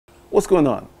What's going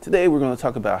on? Today we're going to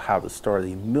talk about how to start a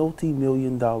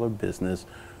multi-million-dollar business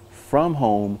from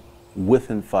home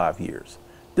within 5 years.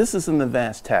 This is an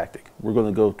advanced tactic. We're going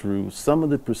to go through some of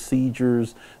the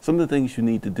procedures, some of the things you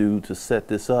need to do to set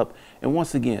this up. And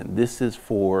once again, this is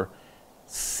for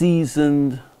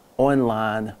seasoned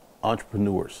online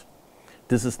entrepreneurs.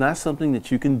 This is not something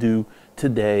that you can do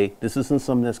today. This isn't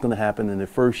something that's going to happen in the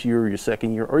first year, or your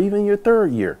second year, or even your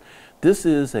third year. This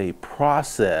is a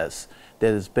process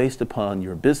that is based upon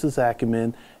your business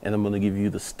acumen, and I'm going to give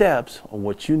you the steps on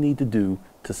what you need to do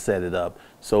to set it up.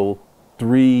 So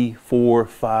 3, 4,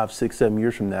 5, 6, 7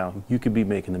 years from now, you could be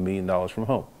making $1 million from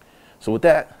home. So with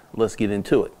that, let's get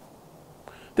into it.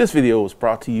 This video was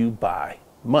brought to you by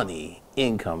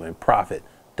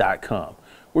MoneyIncomeAndProfit.com,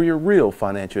 where your real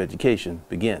financial education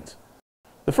begins.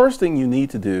 The first thing you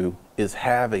need to do is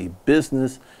have a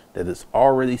business that is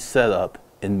already set up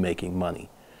and making money.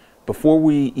 Before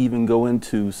we even go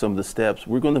into some of the steps,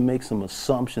 we're going to make some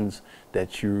assumptions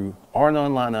that you are an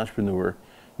online entrepreneur,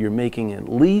 you're making at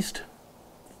least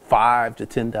 $5,000 to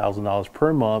 $10,000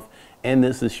 per month, and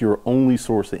this is your only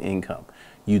source of income.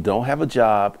 You don't have a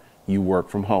job, you work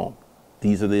from home.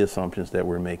 These are the assumptions that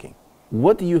we're making.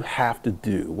 What do you have to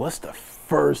do? What's the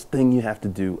first thing you have to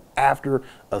do after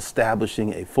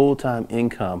establishing a full-time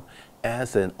income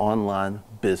as an online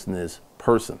business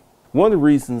person? One of the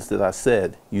reasons that I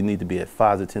said you need to be at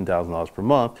 $5,000 to $10,000 per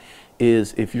month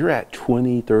is if you're at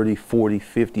 20, 30, 40,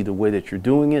 50, the way that you're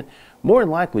doing it, more than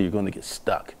likely you're going to get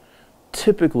stuck.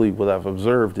 Typically, what I've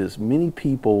observed is many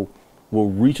people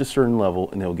will reach a certain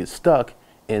level and they'll get stuck.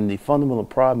 And the fundamental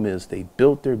problem is they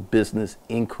built their business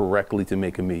incorrectly to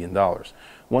make $1 million.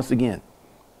 Once again,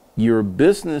 your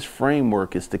business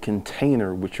framework is the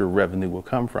container which your revenue will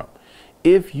come from.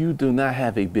 If you do not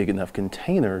have a big enough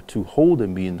container to hold $1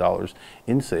 million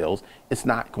in sales, it's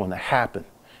not going to happen.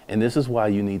 And this is why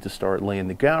you need to start laying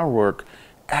the groundwork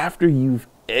after you've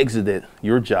exited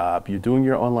your job, you're doing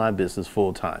your online business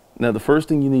full time. Now, the first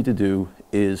thing you need to do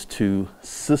is to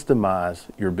systemize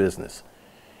your business.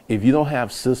 If you don't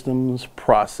have systems,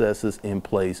 processes in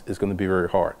place, it's going to be very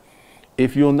hard.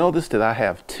 If you'll notice that I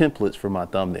have templates for my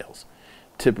thumbnails.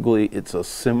 Typically, it's a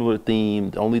similar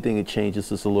theme. The only thing that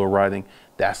changes is a little writing.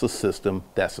 That's a system.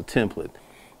 That's a template.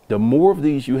 The more of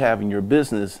these you have in your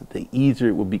business, the easier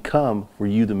it will become for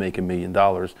you to make $1 million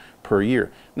per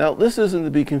year. Now, this isn't to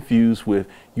be confused with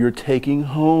you're taking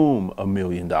home $1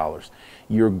 million.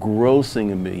 You're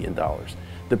grossing $1 million.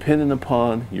 Depending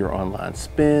upon your online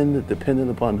spend,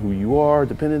 depending upon who you are,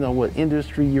 depending on what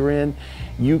industry you're in,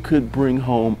 you could bring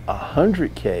home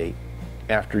 $100K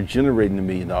after generating $1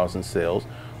 million in sales.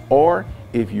 Or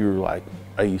if you're like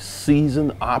a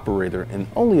seasoned operator, and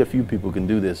only a few people can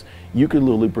do this, you could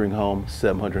literally bring home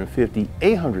 $750,000,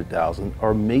 $800,000,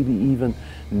 or maybe even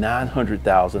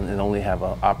 $900,000 and only have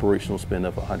an operational spend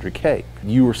of $100K.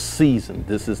 You are seasoned.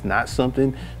 This is not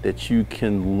something that you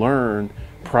can learn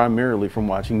primarily from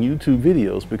watching YouTube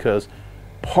videos, because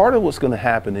part of what's going to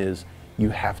happen is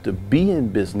you have to be in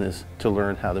business to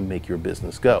learn how to make your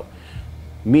business go.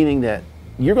 Meaning that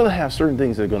you're going to have certain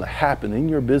things that are going to happen in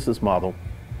your business model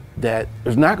that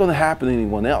is not going to happen to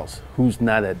anyone else who's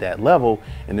not at that level,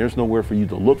 and there's nowhere for you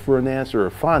to look for an answer or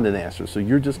find an answer. So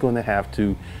you're just going to have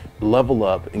to level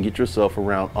up and get yourself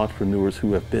around entrepreneurs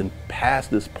who have been past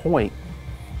this point,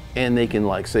 and they can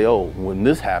like say, oh, when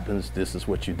this happens, this is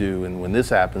what you do, and when this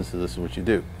happens, this is what you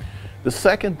do. The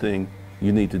second thing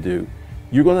you need to do,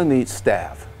 you're going to need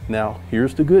staff. Now,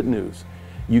 here's the good news.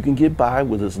 You can get by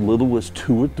with as little as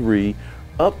 2 or 3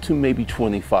 up to maybe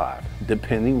 25,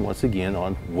 depending once again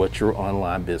on what your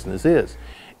online business is.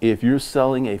 If you're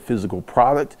selling a physical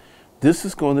product, this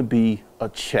is going to be a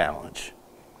challenge.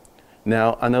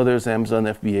 Now, I know there's Amazon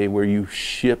FBA where you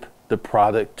ship the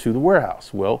product to the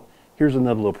warehouse. Well, here's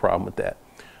another little problem with that.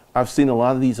 I've seen a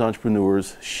lot of these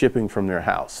entrepreneurs shipping from their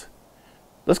house.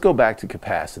 Let's go back to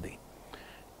capacity.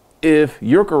 If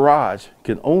your garage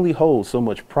can only hold so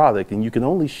much product and you can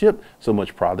only ship so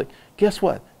much product, guess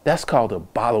what? That's called a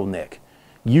bottleneck.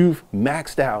 You've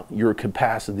maxed out your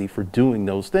capacity for doing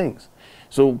those things.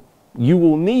 So you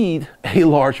will need a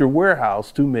larger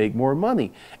warehouse to make more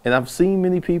money. And I've seen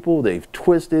many people, they've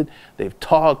twisted, they've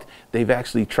talked, they've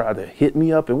actually tried to hit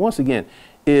me up. And once again,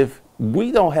 if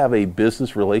we don't have a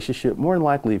business relationship, more than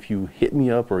likely if you hit me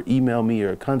up or email me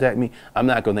or contact me, I'm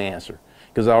not going to answer,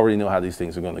 because I already know how these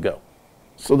things are going to go.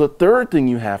 So the third thing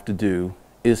you have to do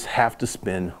is have to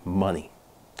spend money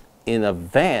in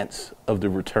advance of the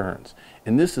returns.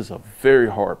 And this is a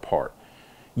very hard part.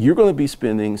 You're going to be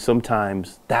spending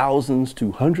sometimes thousands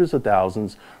to hundreds of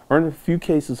thousands, or in a few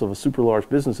cases of a super large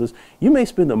businesses, you may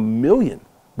spend $1 million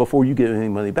before you get any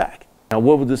money back. Now,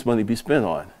 what would this money be spent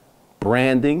on?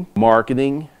 Branding,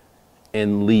 marketing,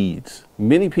 and leads.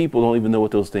 Many people don't even know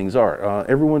what those things are.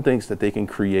 Everyone thinks that they can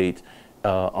create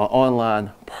an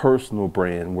online personal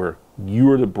brand where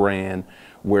you're the brand,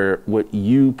 where what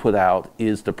you put out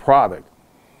is the product.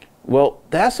 Well,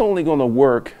 that's only going to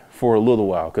work for a little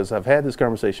while, because I've had this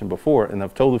conversation before and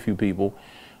I've told a few people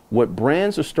what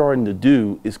brands are starting to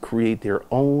do is create their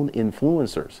own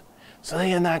influencers. So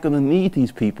they are not going to need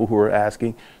these people who are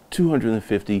asking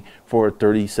 $250 for a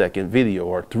 30-second video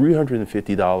or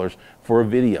 $350 for a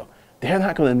video. They're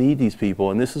not going to need these people,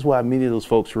 and this is why many of those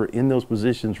folks who are in those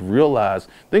positions realize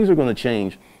things are going to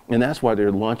change, and that's why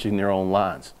they're launching their own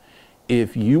lines.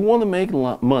 If you want to make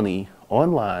money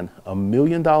online, $1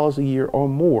 million a year or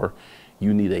more,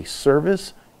 you need a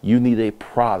service, you need a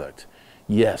product.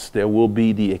 Yes, there will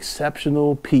be the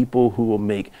exceptional people who will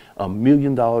make $1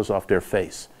 million off their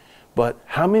face. But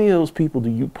how many of those people do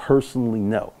you personally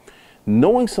know?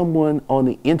 Knowing someone on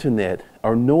the internet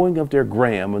or knowing of their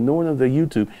gram or knowing of their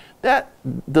YouTube, that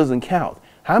doesn't count.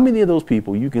 How many of those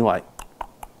people you can like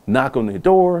knock on their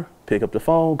door, pick up the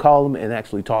phone, call them, and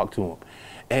actually talk to them?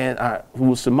 And I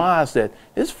will surmise that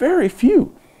it's very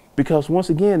few, because once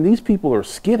again, these people are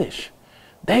skittish.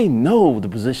 They know the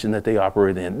position that they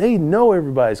operate in. They know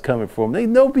everybody's coming for them. They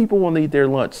know people want to eat their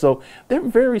lunch. So they're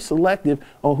very selective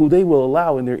on who they will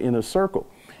allow in their inner circle.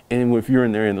 And if you're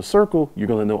in their inner circle, you're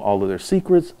going to know all of their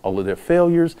secrets, all of their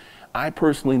failures. I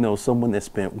personally know someone that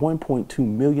spent $1.2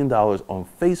 million on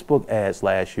Facebook ads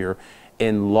last year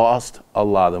and lost a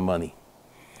lot of money.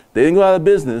 They didn't go out of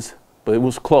business, but it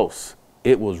was close.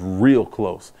 It was real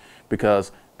close,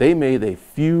 because they made a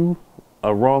few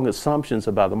wrong assumptions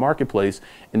about the marketplace,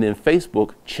 and then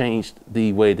Facebook changed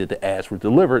the way that the ads were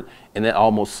delivered, and that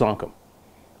almost sunk them.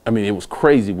 I mean, it was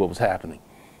crazy what was happening.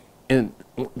 And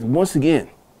once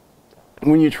again,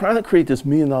 when you're trying to create this $1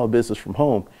 million business from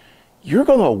home, you're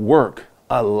going to work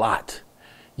a lot.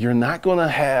 You're not going to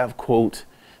have, quote,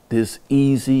 this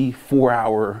easy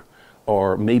 4-hour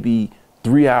or maybe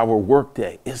 3-hour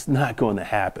workday. It's not going to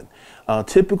happen.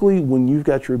 Typically, when you've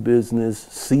got your business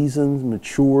seasoned,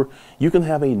 mature, you can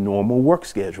have a normal work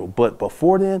schedule. But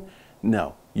before then,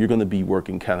 no. You're going to be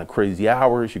working kind of crazy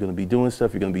hours. You're going to be doing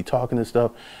stuff. You're going to be talking and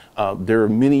stuff. There are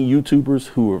many YouTubers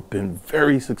who have been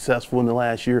very successful in the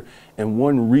last year. And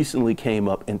one recently came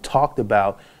up and talked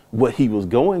about what he was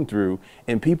going through.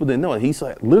 And people didn't know it. He's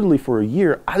like, literally for a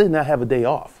year, I did not have a day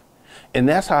off. And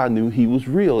that's how I knew he was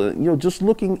real. And, you know, just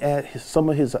looking at some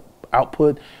of his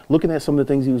output, looking at some of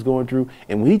the things he was going through,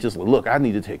 and when he just, look, I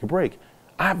need to take a break.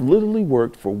 I've literally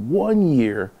worked for 1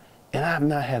 year and I've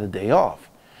not had a day off.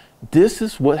 This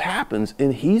is what happens,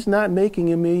 and he's not making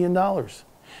 $1 million.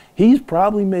 He's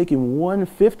probably making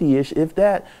 150-ish, if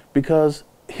that, because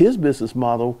his business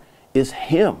model is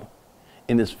him.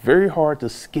 And it's very hard to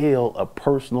scale a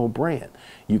personal brand.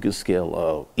 You can scale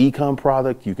an e-com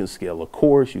product, you can scale a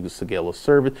course, you can scale a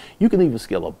service, you can even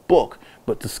scale a book.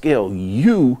 But to scale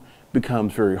you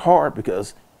becomes very hard,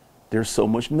 because there's so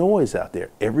much noise out there.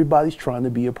 Everybody's trying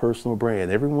to be a personal brand.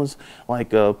 Everyone's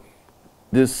like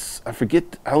this, I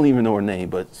forget, I don't even know her name,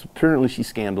 but apparently she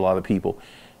scammed a lot of people.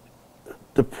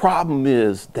 The problem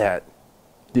is that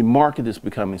the market is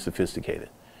becoming sophisticated.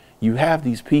 You have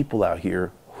these people out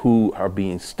here who are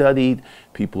being studied,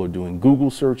 people are doing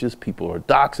Google searches, people are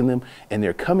doxing them, and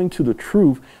they're coming to the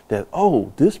truth that,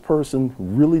 oh, this person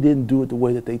really didn't do it the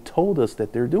way that they told us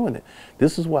that they're doing it.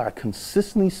 This is why I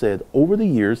consistently said over the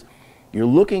years, you're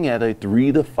looking at a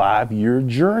 3 to 5 year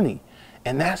journey.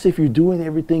 And that's if you're doing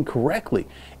everything correctly.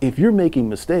 If you're making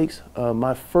mistakes,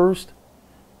 my first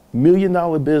 $1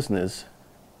 million business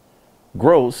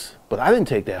gross, but I didn't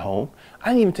take that home. I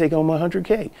didn't even take home my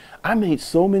 100K. I made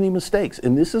so many mistakes,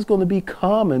 and this is going to be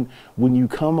common when you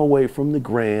come away from the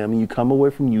gram, and you come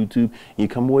away from YouTube, and you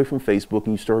come away from Facebook,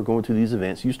 and you start going to these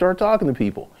events, you start talking to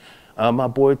people. My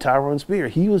boy Tyrone Spear,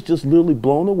 he was just literally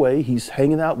blown away. He's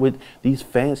hanging out with these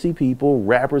fancy people,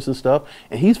 rappers and stuff,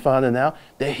 and he's finding out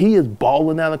that he is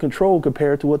balling out of control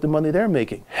compared to what the money they're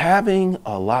making. Having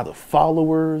a lot of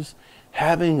followers,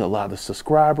 having a lot of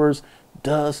subscribers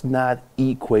does not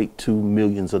equate to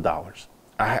millions of dollars.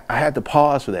 I had to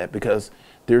pause for that, because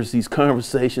there's these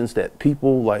conversations that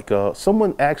people like,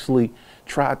 someone actually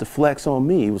tried to flex on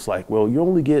me. It was like, well, you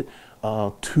only get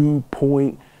 2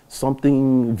 point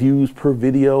something views per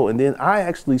video. And then I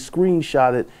actually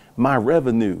screenshotted my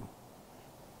revenue,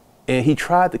 and he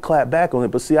tried to clap back on it.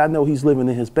 But see, I know he's living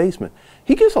in his basement.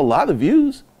 He gets a lot of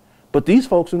views, but these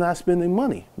folks are not spending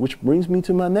money, which brings me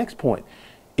to my next point.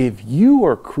 If you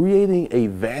are creating a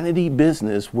vanity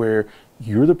business where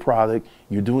you're the product,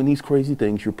 you're doing these crazy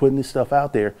things, you're putting this stuff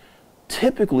out there,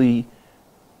 typically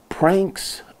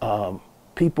pranks,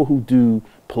 people who do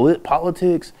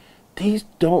politics, these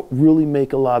don't really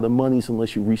make a lot of money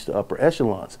unless you reach the upper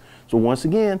echelons. So once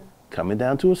again, coming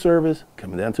down to a service,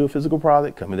 coming down to a physical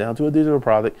product, coming down to a digital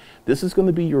product, this is going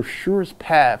to be your surest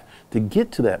path to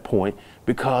get to that point,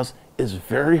 because it's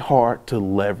very hard to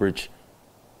leverage,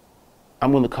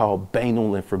 I'm going to call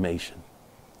banal information.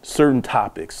 Certain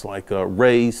topics like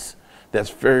race, that's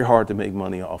very hard to make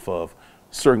money off of.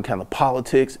 Certain kind of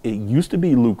politics, it used to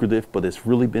be lucrative, but it's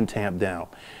really been tamped down.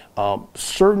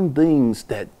 Certain things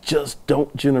that just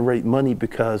don't generate money,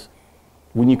 because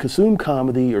when you consume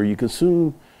comedy or you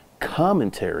consume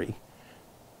commentary,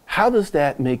 how does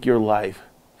that make your life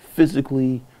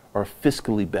physically or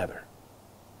fiscally better?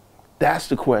 That's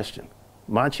the question.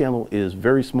 My channel is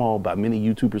very small by many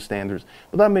YouTuber standards,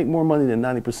 but I make more money than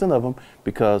 90% of them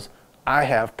because I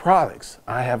have products,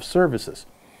 I have services.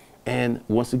 And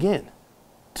once again,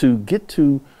 to get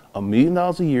to $1 million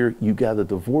a year, you got to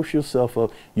divorce yourself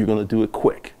of, you're going to do it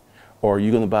quick, or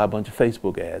you're going to buy a bunch of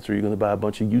Facebook ads, or you're going to buy a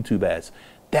bunch of YouTube ads.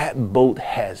 That boat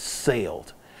has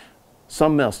sailed.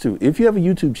 Something else too, if you have a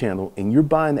YouTube channel and you're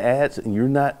buying ads and you're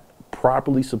not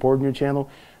properly supporting your channel,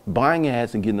 buying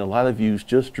ads and getting a lot of views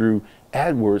just through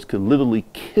AdWords could literally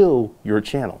kill your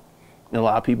channel. And a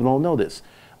lot of people don't know this.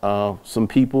 Some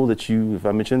people that you, if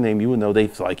I mention their name, you would know, they're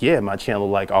like, yeah, my channel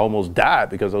like almost died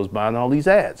because I was buying all these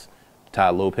ads. Ty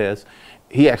Lopez,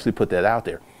 he actually put that out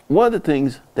there. One of the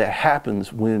things that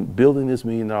happens when building this $1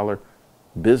 million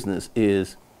business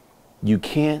is you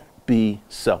can't be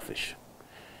selfish.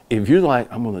 If you're like,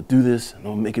 I'm going to do this and I'm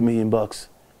going to make $1 million,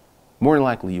 more than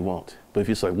likely you won't. But if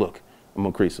you're just like, look, I'm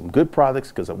going to create some good products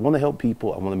because I want to help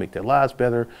people. I want to make their lives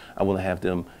better. I want to have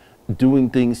them doing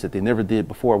things that they never did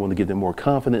before. I want to give them more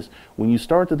confidence. When you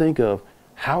start to think of,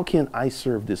 how can I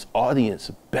serve this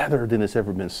audience better than it's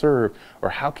ever been served? Or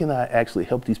how can I actually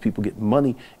help these people get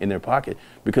money in their pocket?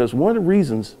 Because one of the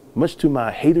reasons, much to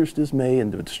my haters' dismay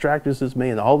and the distractors' dismay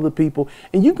and all of the people,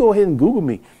 and you go ahead and Google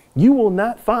me, you will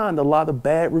not find a lot of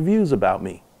bad reviews about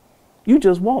me. You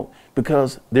just won't,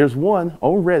 because there's one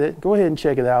on Reddit, go ahead and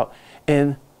check it out,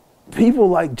 and people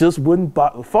like just wouldn't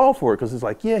fall for it because it's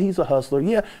like, yeah, he's a hustler,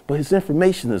 yeah, but his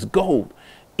information is gold.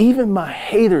 Even my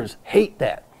haters hate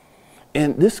that.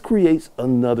 And this creates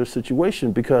another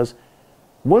situation, because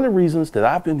one of the reasons that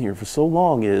I've been here for so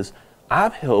long is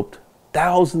I've helped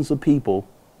thousands of people,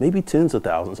 maybe tens of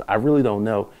thousands, I really don't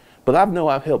know, but I know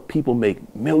I've helped people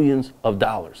make millions of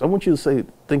dollars. I want you to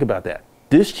think about that.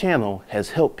 This channel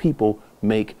has helped people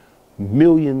make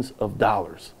millions of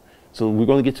dollars. So we're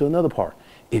going to get to another part.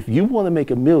 If you want to make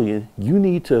 $1 million, you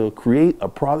need to create a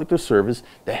product or service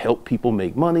that help people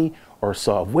make money, or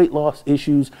solve weight loss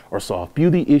issues, or solve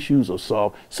beauty issues, or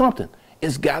solve something.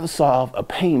 It's got to solve a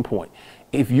pain point.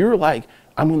 If you're like,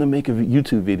 I'm going to make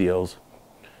YouTube videos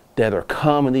that are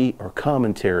comedy or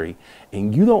commentary,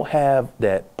 and you don't have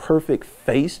that perfect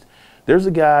face, there's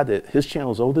a guy that his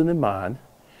channel is older than mine.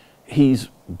 He's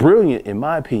brilliant in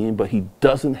my opinion, but he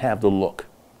doesn't have the look.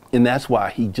 And that's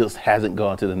why he just hasn't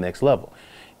gone to the next level.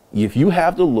 If you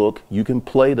have the look, you can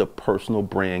play the personal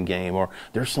brand game, or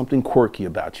there's something quirky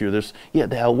about you. Yeah,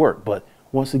 that'll work. But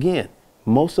once again,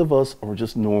 most of us are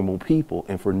just normal people.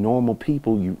 And for normal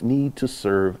people, you need to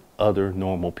serve other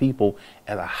normal people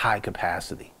at a high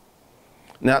capacity.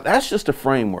 Now, that's just a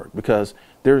framework, because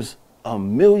there's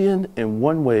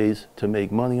 1,000,001 ways to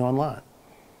make money online.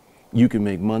 You can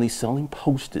make money selling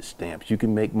postage stamps. You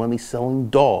can make money selling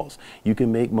dolls. You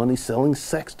can make money selling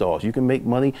sex dolls. You can make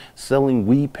money selling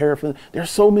weed paraphernalia. There's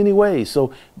so many ways.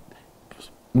 So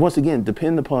once again,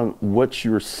 depending upon what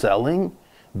you're selling,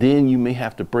 then you may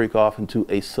have to break off into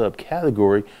a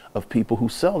subcategory of people who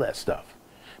sell that stuff.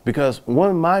 Because one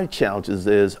of my challenges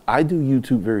is I do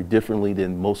YouTube very differently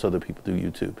than most other people do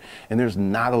YouTube. And there's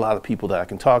not a lot of people that I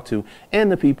can talk to.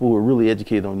 And the people who are really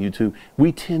educated on YouTube,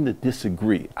 we tend to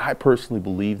disagree. I personally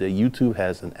believe that YouTube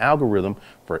has an algorithm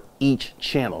for each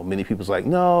channel. Many people's like,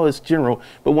 no, it's general.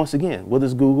 But once again, what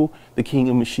is Google? The king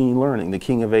of machine learning, the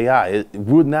king of AI. It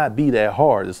would not be that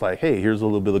hard. It's like, hey, here's a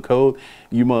little bit of code.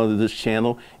 You monitor this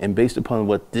channel, and based upon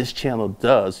what this channel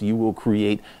does, you will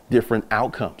create different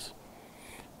outcomes.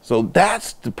 So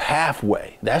that's the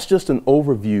pathway. That's just an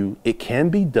overview. It can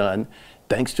be done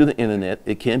thanks to the internet.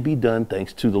 It can be done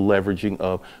thanks to the leveraging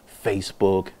of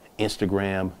Facebook,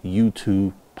 Instagram,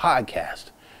 YouTube, podcast.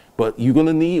 But you're going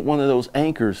to need one of those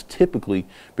anchors typically,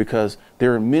 because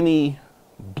there are many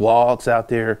blogs out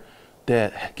there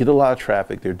that get a lot of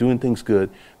traffic. They're doing things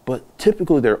good, but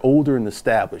typically they're older and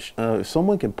established. If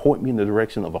someone can point me in the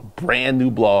direction of a brand new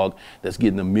blog that's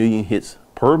getting 1 million hits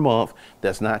per month,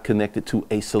 that's not connected to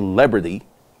a celebrity,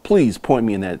 please point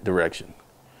me in that direction.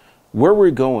 where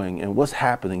we're going and what's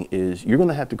happening is you're going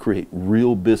to have to create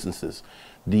real businesses.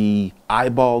 The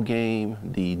eyeball game,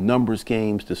 the numbers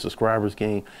games, the subscribers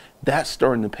game, that's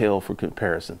starting to pale for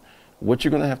comparison. What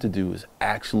you're going to have to do is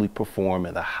actually perform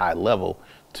at a high level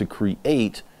to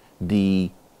create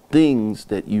the things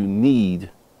that you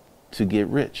need to get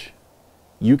rich.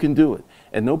 You can do it.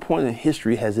 At no point in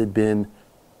history has it been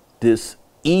this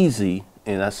easy,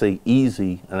 and I say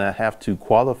easy, and I have to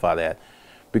qualify that,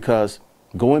 because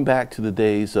going back to the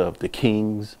days of the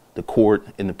kings, the court,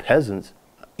 and the peasants,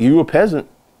 you were a peasant,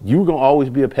 you were going to always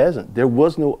be a peasant. There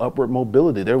was no upward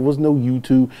mobility. There was no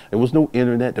YouTube. There was no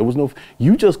internet. There was no,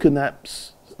 you just could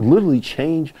not literally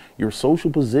change your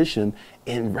social position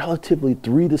in relatively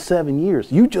 3 to 7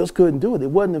 years. You just couldn't do it.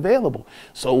 It wasn't available.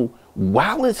 So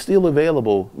while it's still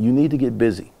available, you need to get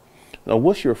busy. Now,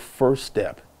 what's your first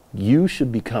step? You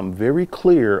should become very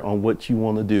clear on what you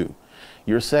want to do.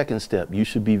 Your second step, you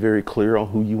should be very clear on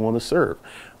who you want to serve.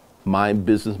 My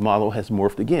business model has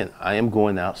morphed again. I am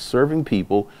going out serving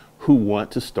people who want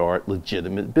to start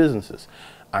legitimate businesses.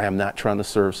 I am not trying to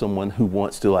serve someone who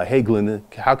wants to, like, hey, Glenda,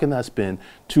 how can I spend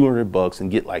 $200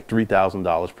 and get like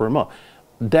 $3,000 per month?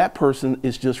 That person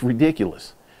is just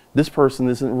ridiculous. This person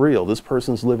isn't real. This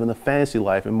person's living a fantasy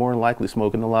life and more than likely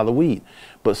smoking a lot of weed.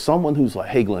 But someone who's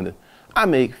like, hey, Glenda, I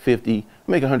make 50,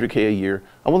 I make 100K a year.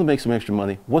 I want to make some extra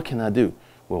money. What can I do?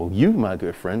 Well, you, my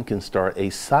good friend, can start a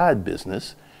side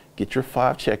business. Get your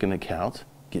 5 checking accounts,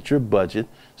 get your budget,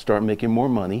 start making more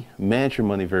money, manage your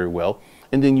money very well,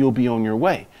 and then you'll be on your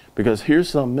way. Because here's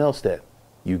something else that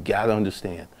you got to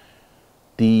understand.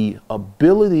 The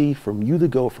ability from you to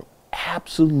go from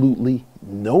absolutely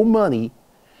no money,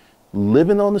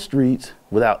 living on the streets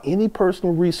without any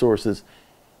personal resources,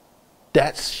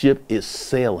 that ship is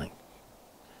sailing.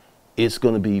 It's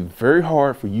going to be very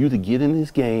hard for you to get in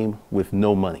this game with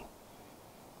no money.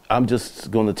 I'm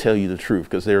just going to tell you the truth,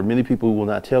 because there are many people who will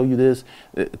not tell you this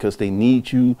because they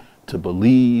need you to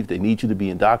believe, they need you to be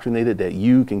indoctrinated that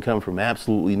you can come from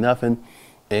absolutely nothing,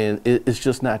 and it's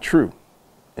just not true.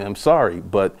 And I'm sorry,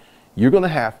 but you're going to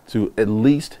have to at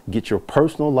least get your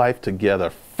personal life together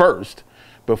first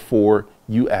before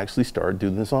you actually start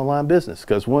doing this online business.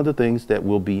 Because one of the things that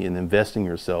will be in investing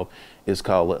yourself is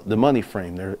called the money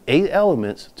frame. There are 8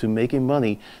 elements to making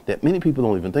money that many people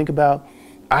don't even think about.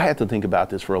 I had to think about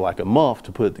this for like a month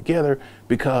to put it together,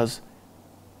 because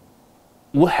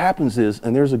what happens is,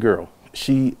 and there's a girl,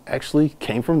 she actually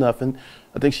came from nothing.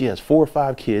 I think she has 4 or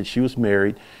 5 kids. She was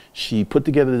married. She put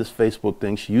together this Facebook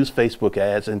thing. She used Facebook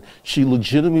ads, and she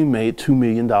legitimately made $2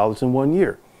 million in 1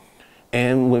 year.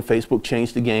 And when Facebook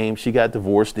changed the game, she got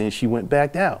divorced, and she went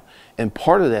back down. And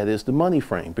part of that is the money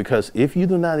frame, because if you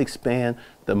do not expand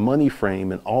the money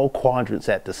frame in all quadrants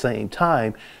at the same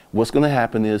time, what's going to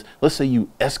happen is, let's say you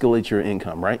escalate your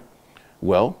income, right?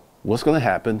 Well, what's going to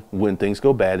happen when things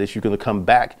go bad is you're going to come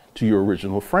back to your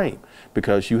original frame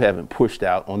because you haven't pushed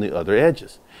out on the other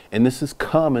edges. And this is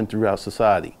common throughout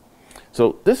society.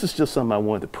 So this is just something I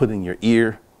wanted to put in your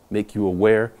ear, make you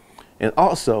aware. And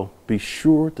also be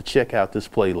sure to check out this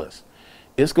playlist.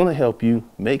 It's going to help you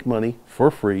make money for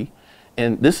free.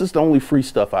 And this is the only free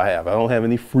stuff I have. I don't have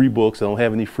any free books. I don't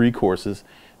have any free courses.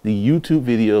 The YouTube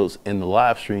videos and the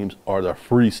live streams are the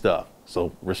free stuff.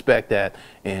 So respect that.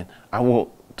 And I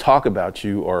won't talk about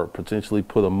you or potentially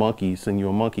send you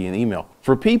a monkey an email.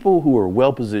 For people who are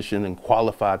well positioned and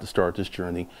qualified to start this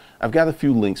journey, I've got a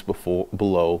few links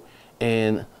below,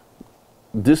 and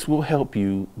this will help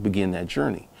you begin that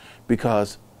journey.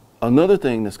 Because another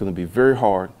thing that's going to be very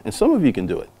hard, and some of you can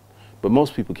do it, but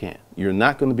most people can't. You're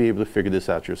not going to be able to figure this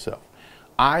out yourself.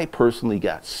 I personally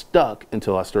got stuck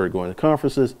until I started going to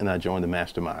conferences and I joined the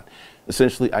mastermind.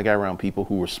 Essentially, I got around people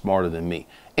who were smarter than me,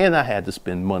 and I had to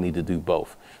spend money to do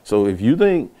both. So if you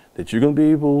think that you're going to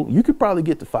be able, you could probably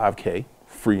get to 5K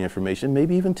free information,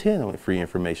 maybe even 10 on free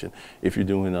information. If you're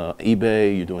doing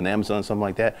eBay, you're doing Amazon, something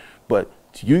like that. But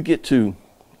you get to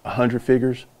 100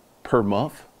 figures per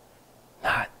month,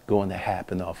 not going to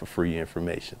happen off of free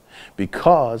information,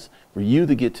 because for you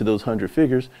to get to those 100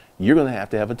 figures, you're going to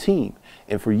have a team.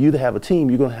 And for you to have a team,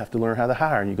 you're going to have to learn how to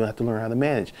hire, and you're going to have to learn how to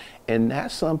manage. And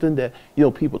that's something that,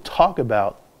 people talk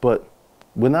about, but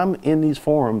when I'm in these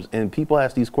forums and people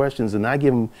ask these questions and I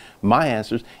give them my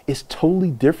answers, it's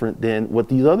totally different than what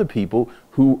these other people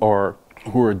who are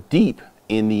deep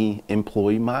in the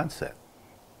employee mindset.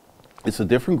 It's a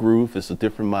different groove. It's a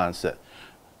different mindset.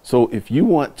 So if you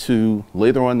want to,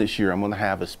 later on this year, I'm going to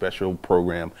have a special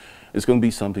program. It's going to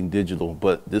be something digital,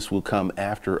 but this will come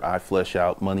after I flesh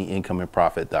out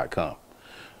moneyincomeandprofit.com.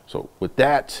 So with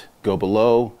that, go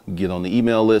below, get on the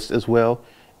email list as well,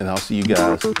 and I'll see you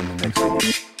guys in the next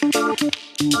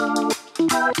video.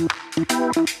 Bye.